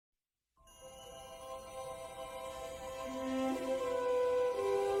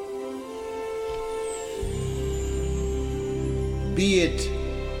Be it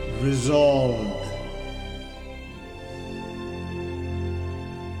resolved.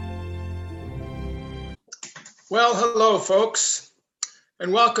 Well, hello, folks,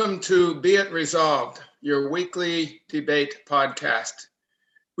 and welcome to Be It Resolved, your weekly debate podcast.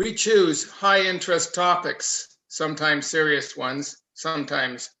 We choose high-interest topics, sometimes serious ones,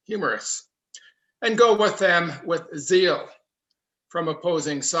 sometimes humorous, and go with them with zeal from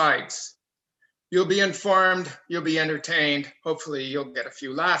opposing sides. You'll be informed, you'll be entertained, hopefully you'll get a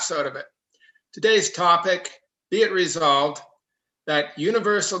few laughs out of it. Today's topic, Be It Resolved, that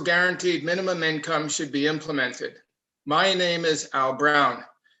universal guaranteed minimum income should be implemented. My name is Al Brown,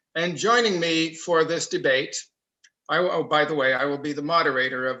 and joining me for this debate, by the way, I will be the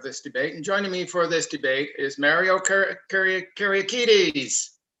moderator of this debate, and joining me for this debate is Mario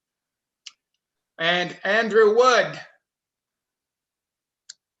Kyriakides and Andrew Wood,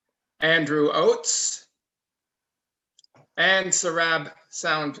 Andrew Oates, and Sarab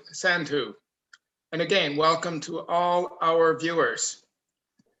Sandhu. And again, welcome to all our viewers.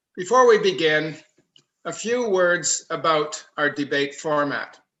 Before we begin, a few words about our debate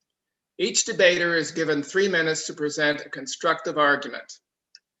format. Each debater is given 3 minutes to present a constructive argument,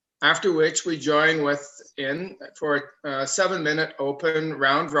 after which we join for a 7-minute open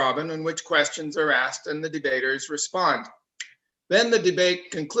round robin in which questions are asked and the debaters respond. Then the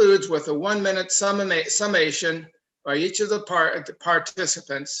debate concludes with a 1-minute summation by each of the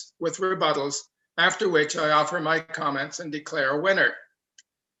participants with rebuttals, after which I offer my comments and declare a winner.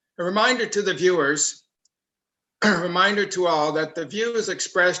 A reminder to the viewers, a reminder to all that the views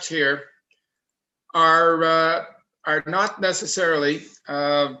expressed here are not necessarily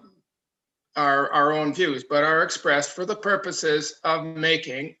our own views, but are expressed for the purposes of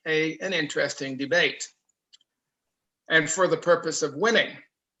making an interesting debate and for the purpose of winning,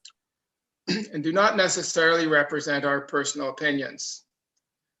 and do not necessarily represent our personal opinions.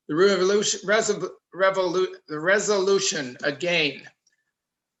 The resolution, again,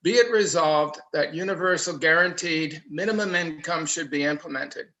 be it resolved that universal guaranteed minimum income should be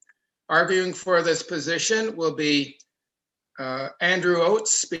implemented. Arguing for this position will be Andrew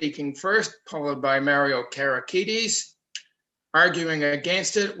Oates speaking first, followed by Mario Kyriakides. Arguing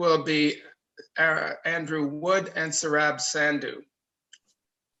against it will be Andrew Wood and Sarab Sandhu.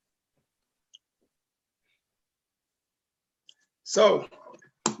 So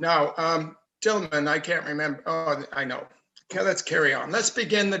now, gentlemen, I can't remember. Oh, I know. Okay, let's carry on. Let's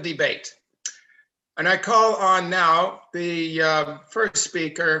begin the debate. And I call on now the first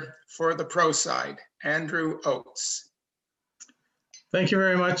speaker for the pro side, Andrew Oates. Thank you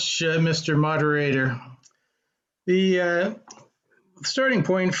very much, Mr. Moderator. The starting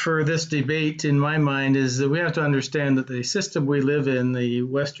point for this debate, in my mind, is that we have to understand that the system we live in, the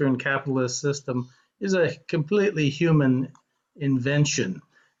Western capitalist system, is a completely human invention.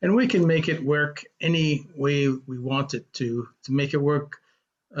 And we can make it work any way we want it to make it work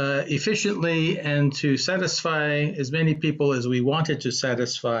efficiently and to satisfy as many people as we want it to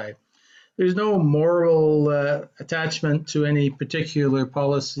satisfy. There's no moral attachment to any particular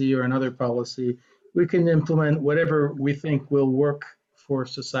policy or another policy. We can implement whatever we think will work for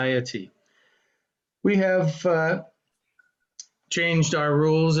society. We have changed our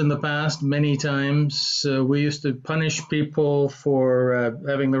rules in the past many times. We used to punish people for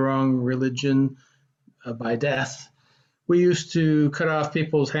having the wrong religion by death. We used to cut off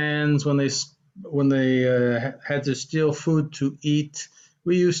people's hands when they had to steal food to eat.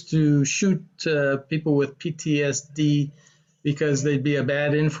 We used to shoot people with PTSD because they'd be a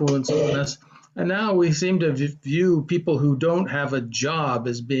bad influence on us. And now we seem to view people who don't have a job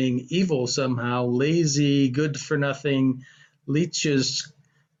as being evil somehow, lazy, good for nothing, leeches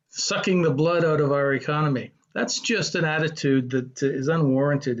sucking the blood out of our economy. That's just an attitude that is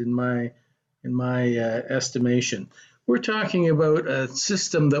unwarranted in my estimation. We're talking about a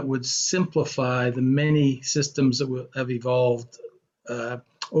system that would simplify the many systems that have evolved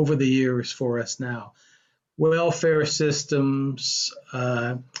over the years for us now. Welfare systems,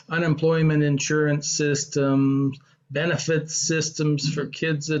 unemployment insurance systems, benefit systems for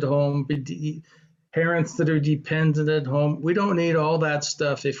kids at home, parents that are dependent at home. We don't need all that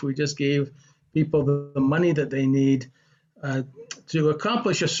stuff if we just gave people the money that they need to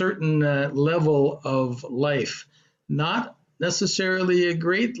accomplish a certain level of life. Not necessarily a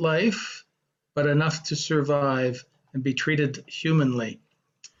great life, but enough to survive and be treated humanly.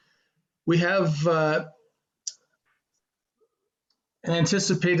 We have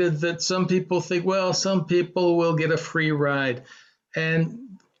anticipated that some people think, well, some people will get a free ride.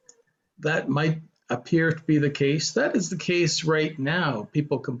 And that might appear to be the case. That is the case right now.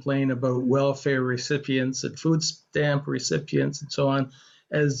 People complain about welfare recipients and food stamp recipients and so on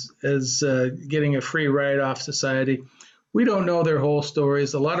as getting a free ride off society. We don't know their whole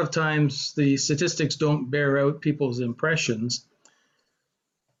stories. A lot of times the statistics don't bear out people's impressions.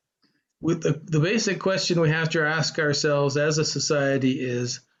 With the basic question we have to ask ourselves as a society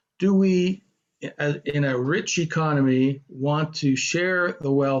is, do we, in a rich economy, want to share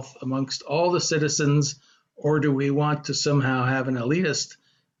the wealth amongst all the citizens, or do we want to somehow have an elitist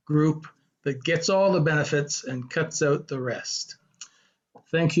group that gets all the benefits and cuts out the rest?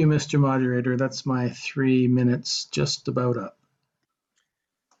 Thank you, Mr. Moderator. That's my 3 minutes just about up.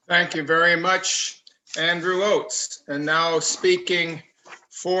 Thank you very much, Andrew Oates. And now speaking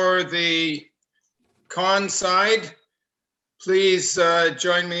for the con side, please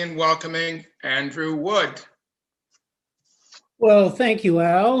join me in welcoming Andrew Wood. Well, thank you,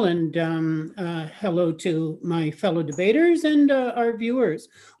 Al, and hello to my fellow debaters and our viewers.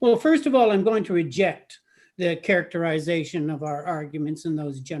 Well, first of all, I'm going to reject the characterization of our arguments in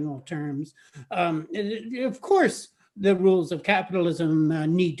those general terms. Of course, the rules of capitalism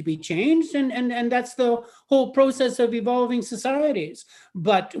need to be changed, and that's the whole process of evolving societies.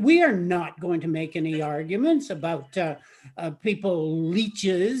 But we are not going to make any arguments about people,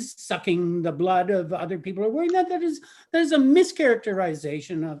 leeches, sucking the blood of other people. That is a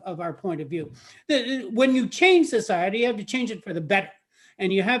mischaracterization of our point of view. When you change society, you have to change it for the better,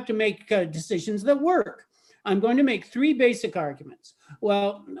 and you have to make decisions that work. I'm going to make 3 basic arguments.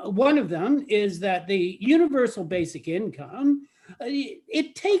 Well, one of them is that the universal basic income,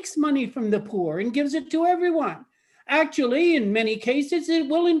 it takes money from the poor and gives it to everyone. Actually, in many cases, it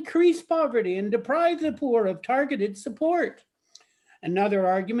will increase poverty and deprive the poor of targeted support. Another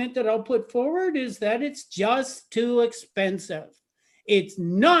argument that I'll put forward is that it's just too expensive. It's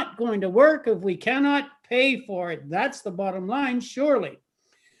not going to work if we cannot pay for it. That's the bottom line, surely.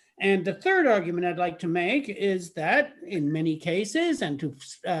 And the third argument I'd like to make is that in many cases, and to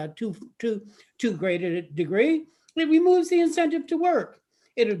too great a degree, it removes the incentive to work.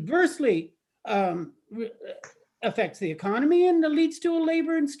 It adversely affects the economy and leads to a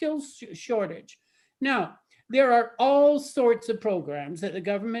labor and skills shortage. Now, there are all sorts of programs that the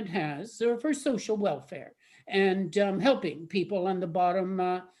government has for social welfare and helping people on the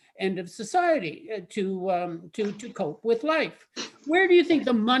bottom end of society to cope with life. Where do you think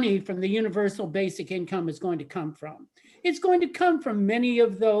the money from the universal basic income is going to come from? It's going to come from many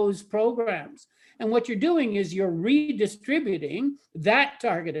of those programs. And what you're doing is you're redistributing that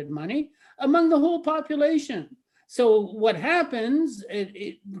targeted money among the whole population. So what happens,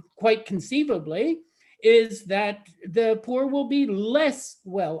 quite conceivably, is that the poor will be less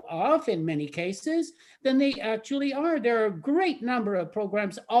well off in many cases than they actually are. There are a great number of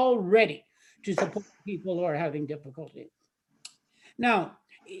programs already to support people who are having difficulty. Now,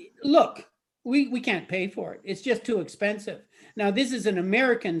 look, we can't pay for it. It's just too expensive. Now, this is an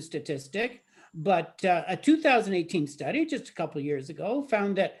American statistic, but a 2018 study just a couple of years ago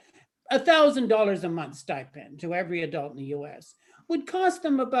found that $1,000 a month stipend to every adult in the US would cost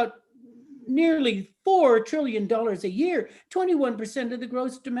them about nearly $4 trillion a year, 21% of the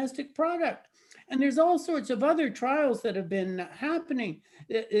gross domestic product. And there's all sorts of other trials that have been happening.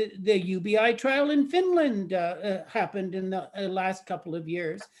 The UBI trial in Finland happened in the last couple of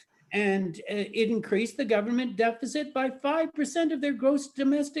years, and it increased the government deficit by 5% of their gross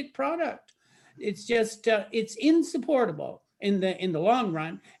domestic product. It's just, it's insupportable in the long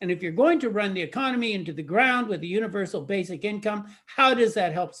run. And if you're going to run the economy into the ground with a universal basic income, how does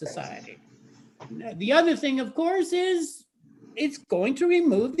that help society? The other thing, of course, is it's going to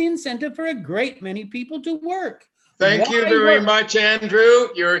remove the incentive for a great many people to work. Thank you very much, Andrew.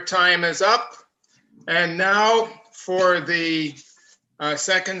 Your time is up. And now for the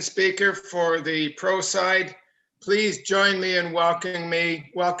second speaker for the pro side, please join me in welcoming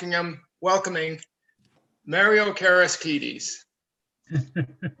Mario Karaskides.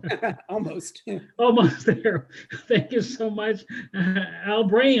 Almost. Almost there. Thank you so much, Al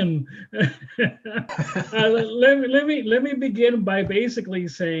Brayan. Let me begin by basically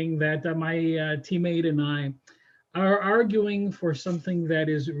saying that my teammate and I are arguing for something that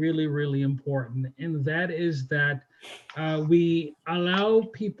is really, really important, and that is that we allow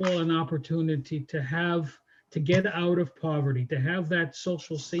people an opportunity to get out of poverty, to have that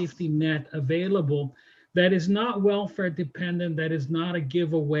social safety net available that is not welfare dependent, that is not a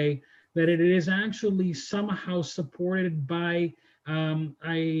giveaway, that it is actually somehow supported by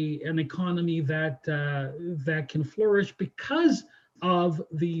an economy that can flourish because of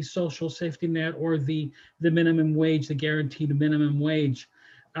the social safety net or the minimum wage, the guaranteed minimum wage.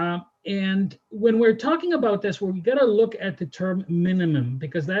 And when we're talking about this, we got to look at the term minimum,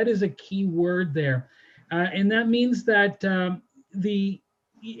 because that is a key word there. And that means that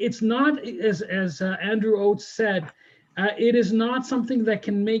it's not, as Andrew Oates said, it is not something that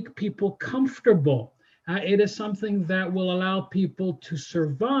can make people comfortable. It is something that will allow people to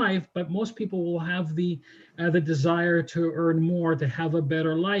survive, but most people will have the desire to earn more, to have a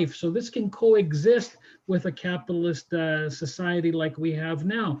better life. So this can coexist with a capitalist society like we have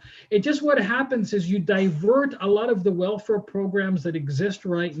now. It just, what happens is you divert a lot of the welfare programs that exist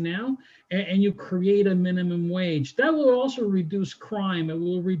right now, and you create a minimum wage. That will also reduce crime. It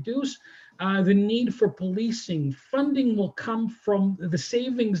will reduce the need for policing. Funding will come from the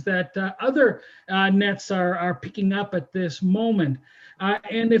savings that other nets are picking up at this moment.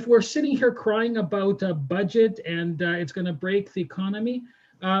 And if we're sitting here crying about a budget and it's going to break the economy,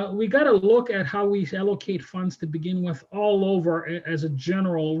 we got to look at how we allocate funds to begin with all over as a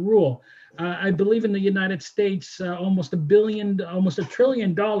general rule. I believe in the United States, almost $1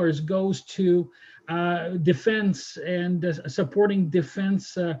 trillion goes to defense and supporting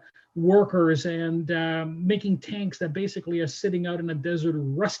defense workers and making tanks that basically are sitting out in the desert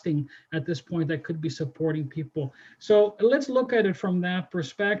rusting at this point, that could be supporting people. So let's look at it from that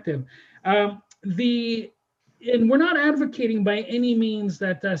perspective. And we're not advocating by any means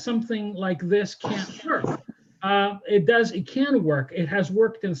that something like this can't work. It can work. It has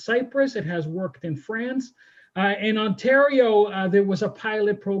worked in Cyprus. It has worked in France. In Ontario, there was a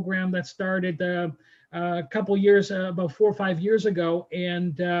pilot program that started a couple years, about 4 or 5 years ago,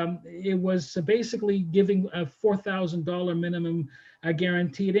 and it was basically giving a $4,000 minimum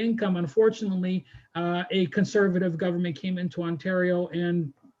guaranteed income. Unfortunately, a conservative government came into Ontario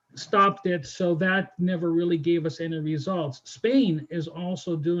and stopped it, so that never really gave us any results. Spain is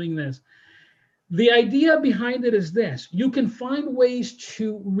also doing this. The idea behind it is this: you can find ways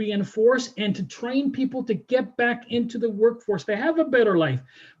to reinforce and to train people to get back into the workforce, to have a better life.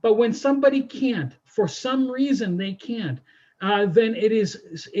 But when somebody can't, for some reason they can't, then it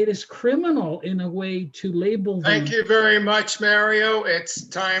is criminal in a way to label them. Thank you very much, Mario. It's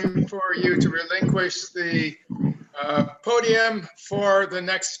time for you to relinquish the podium for the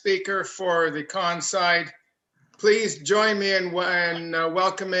next speaker for the con side. Please join me in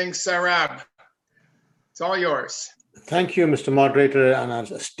welcoming Sarab. It's all yours. Thank you, Mr. Moderator, and our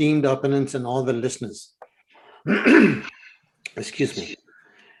esteemed opponents and all the listeners. Excuse me.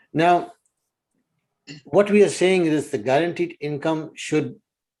 Now, what we are saying is the guaranteed income should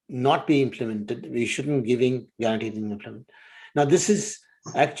not be implemented. We shouldn't giving guaranteed income. Now, this is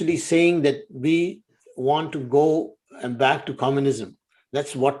actually saying that we want to go back to communism.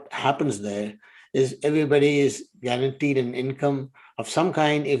 That's what happens there, is everybody is guaranteed an income of some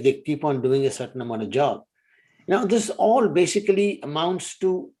kind if they keep on doing a certain amount of job. Now, this all basically amounts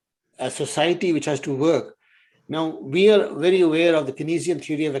to a society which has to work. Now, we are very aware of the Keynesian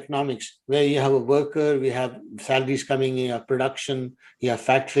theory of economics, where you have a worker, we have salaries coming in, you have production, you have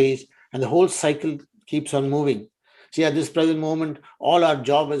factories, and the whole cycle keeps on moving. See, at this present moment, all our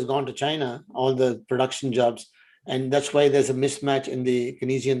job has gone to China, all the production jobs, and that's why there's a mismatch in the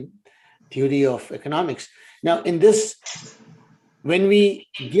Keynesian theory of economics. Now, in this, when we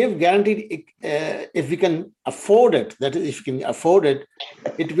give guaranteed, if we can afford it, that is, if you can afford it,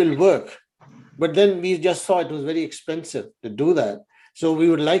 it will work. But then we just saw it was very expensive to do that. So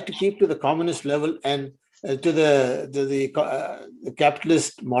we would like to keep to the communist level and to the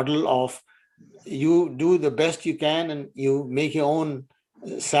capitalist model of you do the best you can and you make your own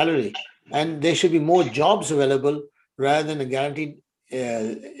salary. And there should be more jobs available rather than a guaranteed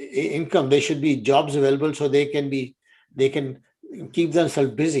income. There should be jobs available so they can keep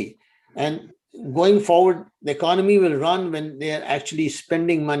themselves busy. And going forward, the economy will run when they are actually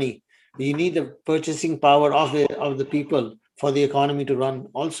spending money. You need the purchasing power of the people for the economy to run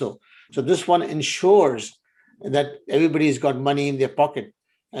also. So this one ensures that everybody's got money in their pocket.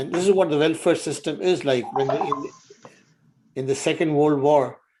 And this is what the welfare system is like. When in the Second World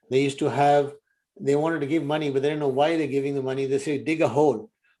War, they wanted to give money, but they don't know why they're giving the money. They say, dig a hole,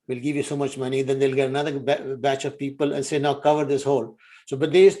 we'll give you so much money. Then they'll get another batch of people and say, now cover this hole. So,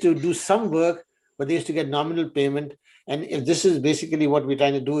 but they used to do some work, but they used to get nominal payment. And if this is basically what we're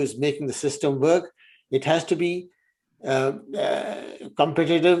trying to do, is making the system work, it has to be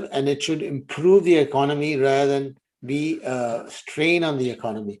competitive, and it should improve the economy rather than be a strain on the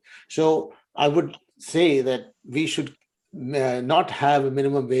economy. So I would say that we should not have a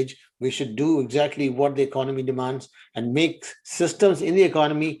minimum wage. We should do exactly what the economy demands and make systems in the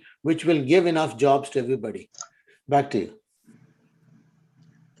economy which will give enough jobs to everybody. Back to you.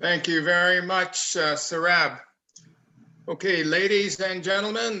 Thank you very much, Sarab. Okay, ladies and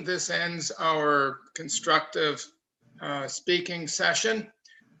gentlemen, this ends our constructive speaking session.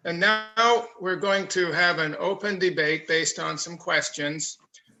 And now we're going to have an open debate based on some questions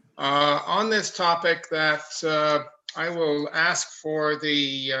on this topic that I will ask for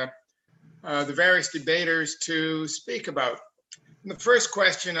the various debaters to speak about. And the first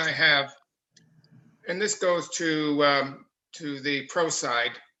question I have, and this goes to the pro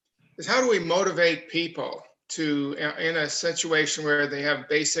side, is how do we motivate people to, in a situation where they have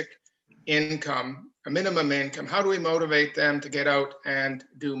basic income, a minimum income, how do we motivate them to get out and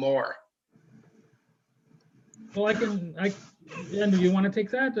do more? Well, Andrew, you want to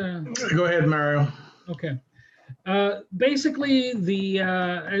take that? Go ahead, Mario. Okay. Basically,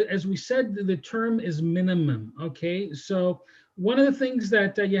 as we said, the term is minimum. Okay, so one of the things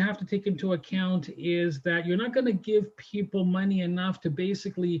that you have to take into account is that you're not going to give people money enough to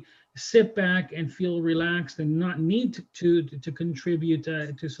basically sit back and feel relaxed and not need to contribute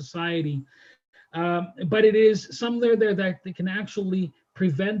to society. But it is somewhere there that they can actually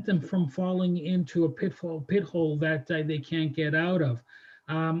prevent them from falling into a pit hole that they can't get out of.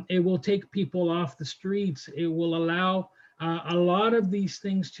 It will take people off the streets. It will allow a lot of these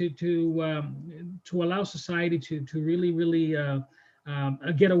things to allow society to really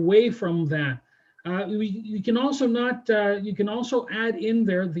get away from that. You can also add in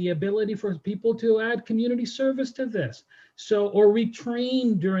there the ability for people to add community service to this, or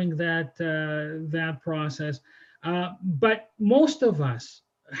retrain during that process. But most of us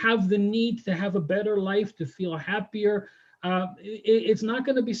have the need to have a better life, to feel happier. It's not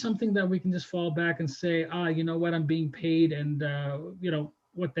going to be something that we can just fall back and say, you know what, I'm being paid, and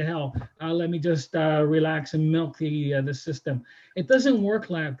what the hell? Let me just relax and milk the system. It doesn't work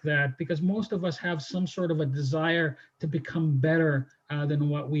like that, because most of us have some sort of a desire to become better than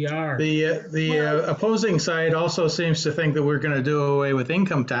what we are. The opposing side also seems to think that we're going to do away with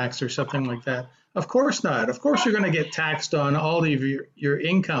income tax or something like that. Of course not. Of course you're going to get taxed on all of your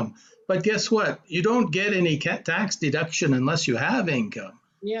income. But guess what? You don't get any tax deduction unless you have income.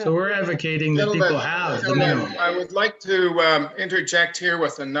 Yeah. So we're advocating that people have the minimum. I would like to interject here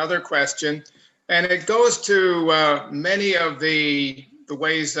with another question, and it goes to many of the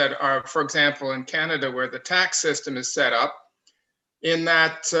ways that are, for example, in Canada, where the tax system is set up, in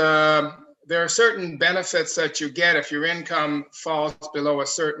that there are certain benefits that you get if your income falls below a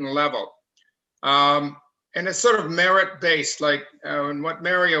certain level. And it's sort of merit-based, like what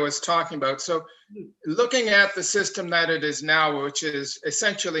Mario was talking about. So looking at the system that it is now, which is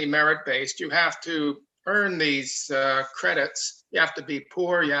essentially merit-based, you have to earn these credits. You have to be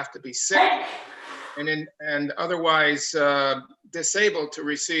poor, you have to be sick, and otherwise disabled to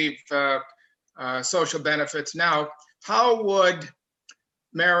receive social benefits. Now, how would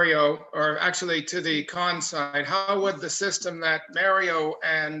Mario, or actually to the con side, how would the system that Mario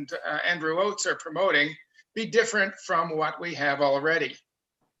and Andrew Oates are promoting be different from what we have already?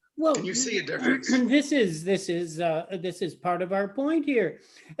 Well, Can you see a difference? This is part of our point here.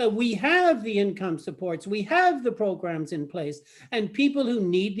 We have the income supports, we have the programs in place, and people who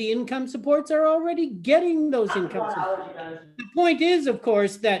need the income supports are already getting those income supports. The point is, of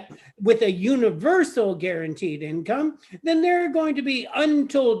course, that with a universal guaranteed income, then there are going to be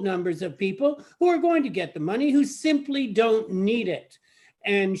untold numbers of people who are going to get the money who simply don't need it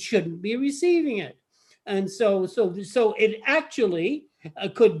and shouldn't be receiving it. And so it actually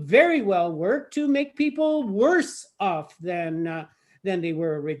could very well work to make people worse off than they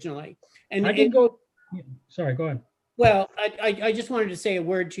were originally. And I can go. Sorry, go ahead. Well, I just wanted to say a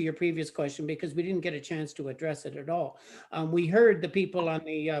word to your previous question, because we didn't get a chance to address it at all. We heard the people on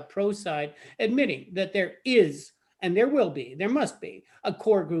the pro side admitting that there is, and there will be, there must be a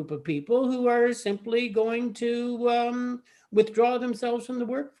core group of people who are simply going to withdraw themselves from the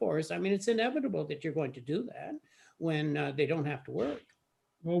workforce. I mean, it's inevitable that you're going to do that when they don't have to work.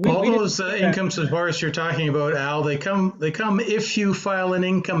 Well, all those income supports you're talking about, Al, they come if you file an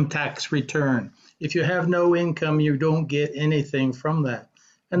income tax return. If you have no income, you don't get anything from that.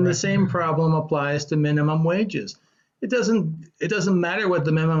 And the same problem applies to minimum wages. It doesn't matter what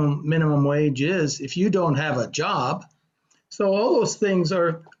the minimum wage is if you don't have a job. So all those things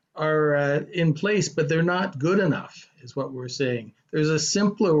are in place, but they're not good enough, is what we're saying. There's a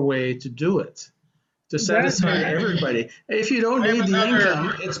simpler way to do it, to satisfy everybody. If you don't need the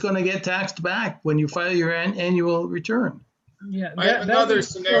income, it's going to get taxed back when you file your annual return. Yeah, I have another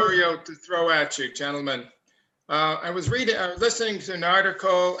scenario to throw at you, gentlemen. I was listening to an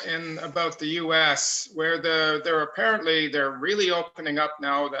article about the U.S. where they're really opening up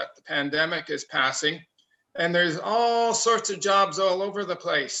now that the pandemic is passing, and there's all sorts of jobs all over the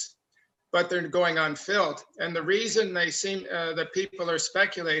place. but they're going unfilled. And the reason they seem that people are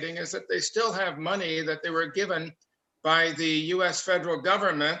speculating is that they still have money that they were given by the US federal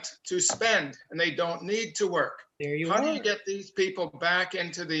government to spend, and they don't need to work. There you How do are. you get these people back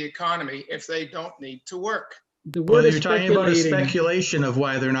into the economy if they don't need to work? The Well, word is you're talking about a speculating. speculation of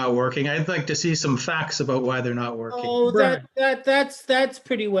why they're not working. I'd like to see some facts about why they're not working. Oh, Brad. that's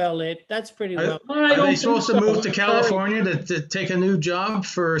pretty well it. That's pretty I- well. I Are don't they think supposed to so. move to I'm sorry. California to take a new job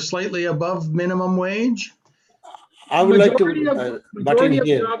for slightly above minimum wage? I would like Majority to of- butt majority in of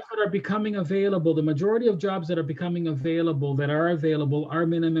here. jobs that are becoming available, the majority of jobs that are becoming available, that are available, are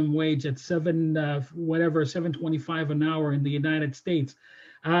minimum wage at $7.25 an hour in the United States.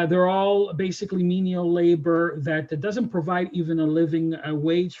 They're all basically menial labor that doesn't provide even a living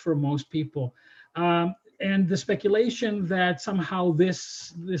wage for most people. And the speculation that somehow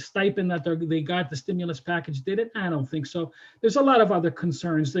this stipend that they got, the stimulus package, did it, I don't think so. There's a lot of other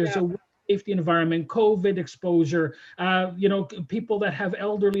concerns. There's a safety environment, COVID exposure, people that have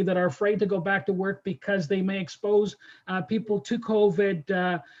elderly that are afraid to go back to work because they may expose people to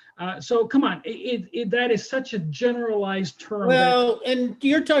COVID. So come on, that is such a generalized term. Well, and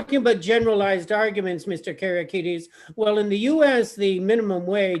you're talking about generalized arguments, Mr. Karakides. Well, in the US, the minimum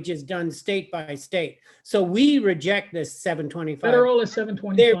wage is done state by state. So we reject this 725. Federal is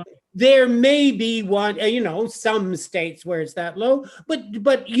 725. There may be one, some states where it's that low,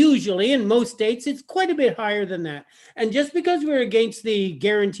 but usually in most states, it's quite a bit higher than that. And just because we're against the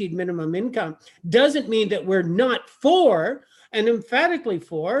guaranteed minimum income doesn't mean that we're not for, and emphatically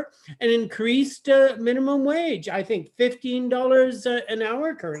for, an increased minimum wage. I think $15 an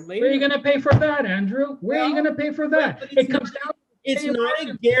hour currently. Where are you going to pay for that, Andrew? Where are you Well, going to pay for that? but It comes down. It's not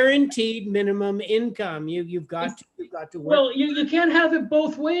a guaranteed minimum income. You've got to work. Well, you can't have it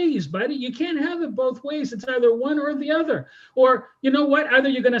both ways, buddy. You can't have it both ways. It's either one or the other. Or you know what? Either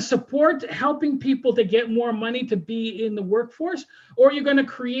you're going to support helping people to get more money to be in the workforce, or you're going to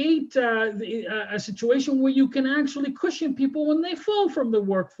create a situation where you can actually cushion people when they fall from the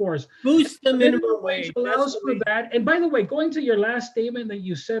workforce. Boost the minimum wage. Allows for that. And by the way, going to your last statement that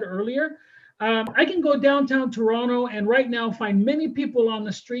you said earlier, I can go downtown Toronto and right now find many people on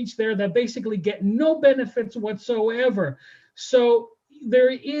the streets there that basically get no benefits whatsoever. So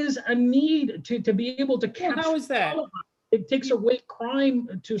there is a need to be able to Well, capture. how is that? It takes away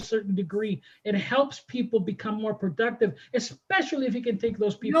crime to a certain degree. It helps people become more productive, especially if you can take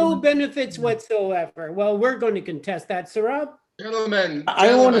those people. No benefits whatsoever. Well, we're going to contest that, Sarab. Gentlemen,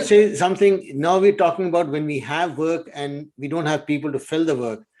 I want to say something. Now we're talking about when we have work and we don't have people to fill the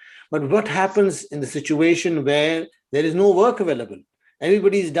work. But what happens in the situation where there is no work available?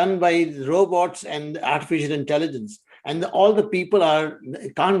 Everybody is done by robots and artificial intelligence, and all the people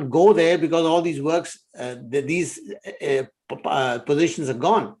can't go there because all these positions are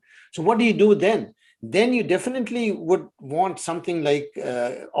gone. So what do you do then? Then you definitely would want something like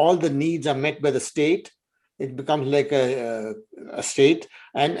all the needs are met by the state. It becomes like a state,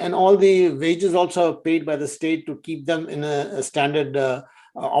 and all the wages also are paid by the state to keep them in a standard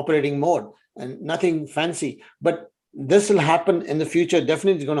operating mode, and nothing fancy. But this will happen in the future.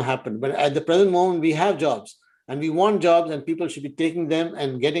 Definitely it's going to happen. But at the present moment, we have jobs and we want jobs, and people should be taking them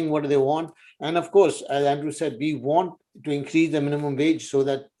and getting what they want. And of course, as Andrew said, we want to increase the minimum wage so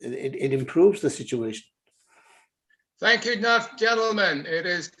that it improves the situation. Thank you enough, gentlemen. It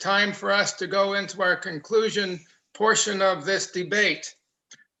is time for us to go into our conclusion portion of this debate.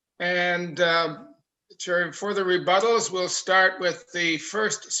 And for the rebuttals, we'll start with the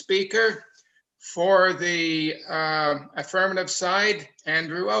first speaker for the affirmative side,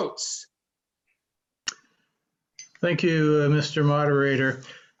 Andrew Oates. Thank you, Mr. Moderator.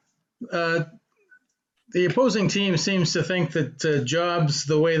 The opposing team seems to think that jobs,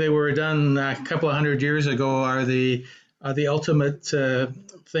 the way they were done a couple of hundred years ago, are the ultimate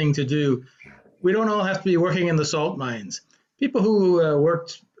thing to do. We don't all have to be working in the salt mines. People who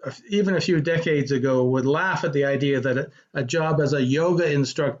worked even a few decades ago would laugh at the idea that a job as a yoga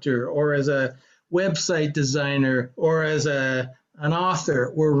instructor or as a website designer or as an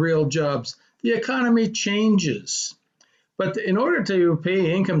author were real jobs. The economy changes. But in order to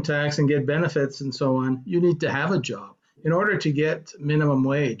pay income tax and get benefits and so on, you need to have a job. In order to get minimum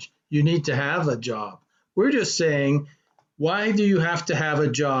wage, you need to have a job. We're just saying, why do you have to have a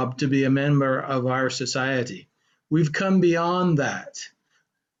job to be a member of our society? We've come beyond that.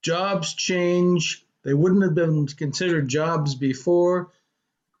 Jobs change. They wouldn't have been considered jobs before.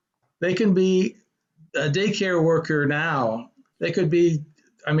 They can be a daycare worker now. They could be,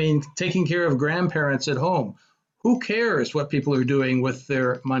 taking care of grandparents at home. Who cares what people are doing with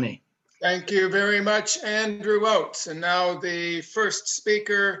their money? Thank you very much, Andrew Oates. And now the first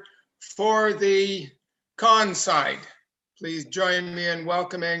speaker for the con side, please join me in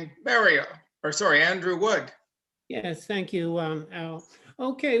welcoming Andrew Wood. Yes, thank you, Al.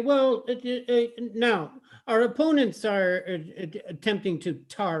 Okay, well, now our opponents are attempting to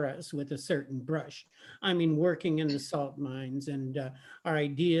tar us with a certain brush. I mean, working in the salt mines, and our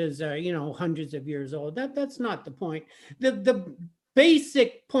ideas are, hundreds of years old. That's not the point. The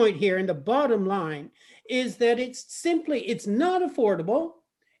basic point here, and the bottom line, is that it's not affordable.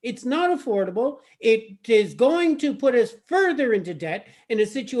 It's not affordable. It is going to put us further into debt in a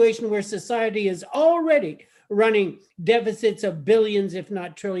situation where society is already running deficits of billions, if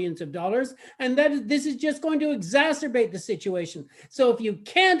not trillions of dollars. And this is just going to exacerbate the situation. So if you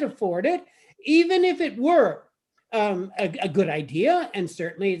can't afford it, even if it were a good idea, and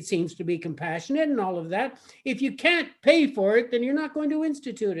certainly it seems to be compassionate and all of that, if you can't pay for it, then you're not going to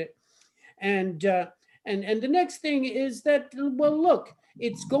institute it. And the next thing is that, well, look,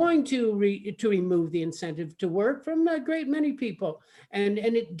 it's going to remove the incentive to work from a great many people, and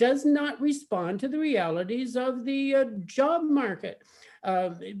it does not respond to the realities of the job market.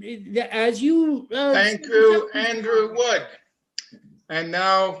 As you thank you, Andrew Wood. And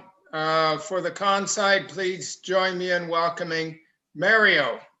now for the con side, please join me in welcoming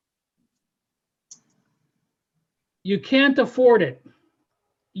Mario. You can't afford it.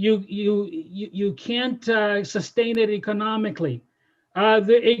 You can't sustain it economically.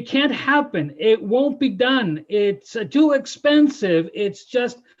 It can't happen. It won't be done. It's too expensive. It's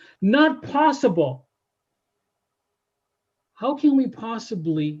just not possible. How can we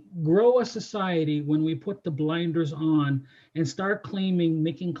possibly grow a society when we put the blinders on and start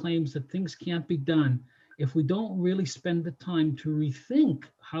making claims that things can't be done, if we don't really spend the time to rethink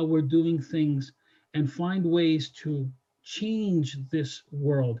how we're doing things and find ways to change this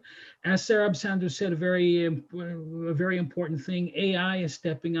world? As Sarab Sandhu said, a very important thing, AI is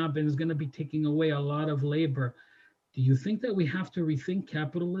stepping up and is going to be taking away a lot of labor. Do you think that we have to rethink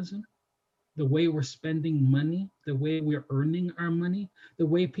capitalism? The way we're spending money, the way we're earning our money, the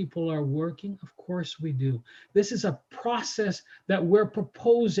way people are working? Of course we do. This is a process that we're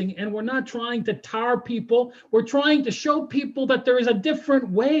proposing, and we're not trying to tar people. We're trying to show people that there is a different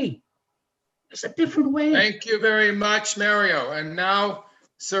way. It's a different way. Thank you very much, Mario. And now,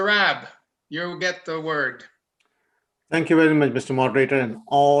 Sarab, you get the word. Thank you very much, Mr. Moderator, and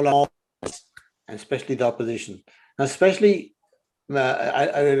all, and especially the opposition. Now, especially,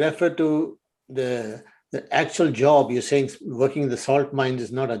 I refer to the actual job. You're saying working in the salt mines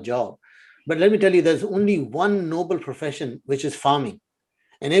is not a job. But let me tell you, there's only one noble profession, which is farming.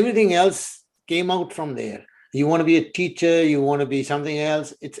 And everything else came out from there. You want to be a teacher, you want to be something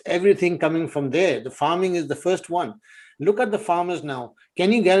else. It's everything coming from there. The farming is the first one. Look at the farmers now.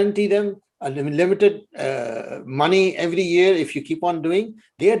 Can you guarantee them a limited money every year if you keep on doing?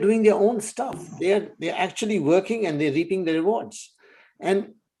 They are doing their own stuff. They're actually working and they're reaping the rewards.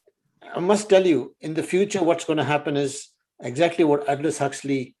 And I must tell you, in the future, what's going to happen is exactly what Aldous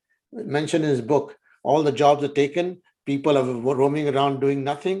Huxley mentioned in his book. All the jobs are taken. People are roaming around doing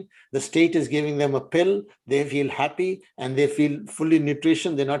nothing. The state is giving them a pill. They feel happy and they feel fully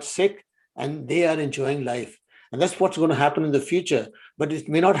nutrition. They're not sick and they are enjoying life. And that's what's going to happen in the future. But it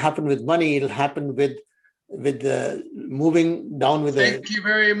may not happen with money. It'll happen with moving down with Thank you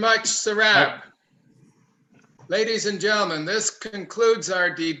very much, Sarab. Ladies and gentlemen, this concludes our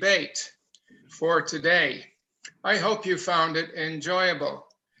debate for today. I hope you found it enjoyable.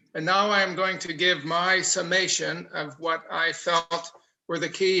 And now I am going to give my summation of what I felt were the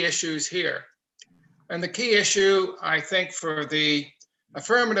key issues here. And the key issue, I think, for the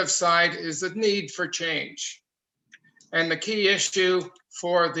affirmative side is the need for change. And the key issue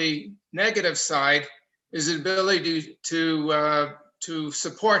for the negative side is the ability to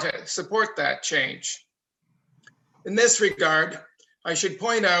support that change. In this regard, I should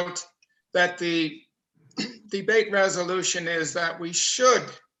point out that the debate resolution is that we should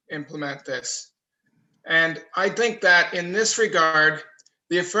implement this. And I think that in this regard,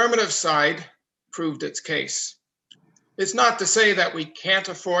 the affirmative side proved its case. It's not to say that we can't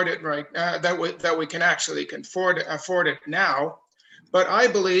afford it right, that we can actually afford it now, but I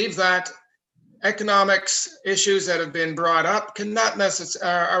believe that economics issues that have been brought up cannot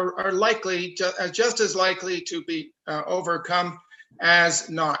are likely just as likely to be overcome as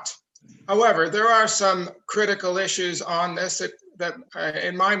not. However, there are some critical issues on this that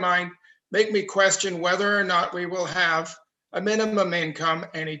in my mind, make me question whether or not we will have a minimum income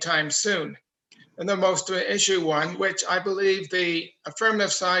anytime soon. And the most issue one, which I believe the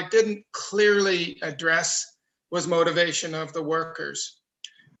affirmative side didn't clearly address, was motivation of the workers.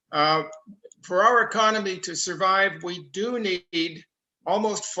 For our economy to survive, we do need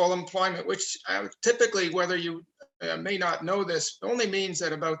almost full employment, which typically, whether you may not know this, only means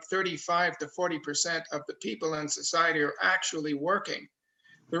that about 35 to 40% of the people in society are actually working.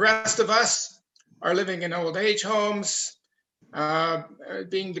 The rest of us are living in old age homes,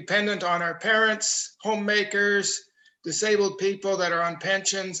 being dependent on our parents, homemakers, disabled people that are on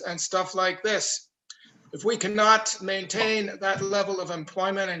pensions and stuff like this. If we cannot maintain that level of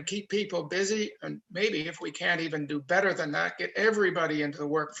employment and keep people busy, and maybe if we can't even do better than that, get everybody into the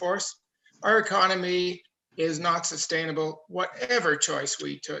workforce, our economy is not sustainable, whatever choice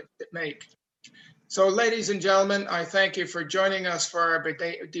we make. So ladies and gentlemen, I thank you for joining us for our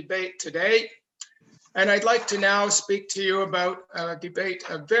debate today. And I'd like to now speak to you about a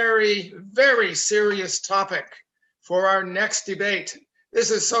very, very serious topic for our next debate.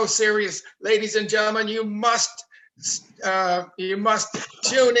 This is so serious, ladies and gentlemen, you must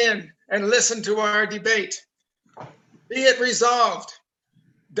tune in and listen to our debate. Be it resolved,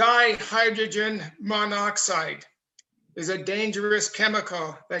 dihydrogen monoxide is a dangerous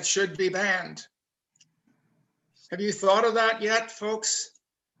chemical that should be banned. Have you thought of that yet, folks?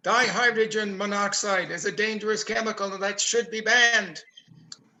 Dihydrogen monoxide is a dangerous chemical that should be banned.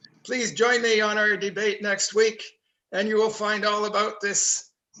 Please join me on our debate next week, and you will find all about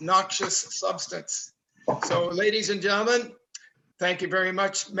this noxious substance. So, ladies and gentlemen, thank you very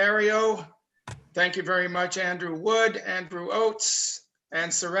much, Mario. Thank you very much, Andrew Wood, Andrew Oates,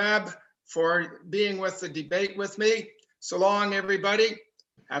 and Sarab for being with the debate with me. So long, everybody.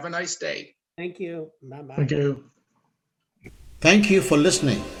 Have a nice day. Thank you. Bye-bye. Thank you. Thank you for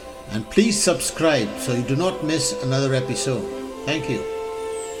listening, and please subscribe so you do not miss another episode. Thank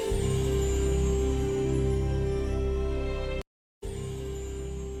you.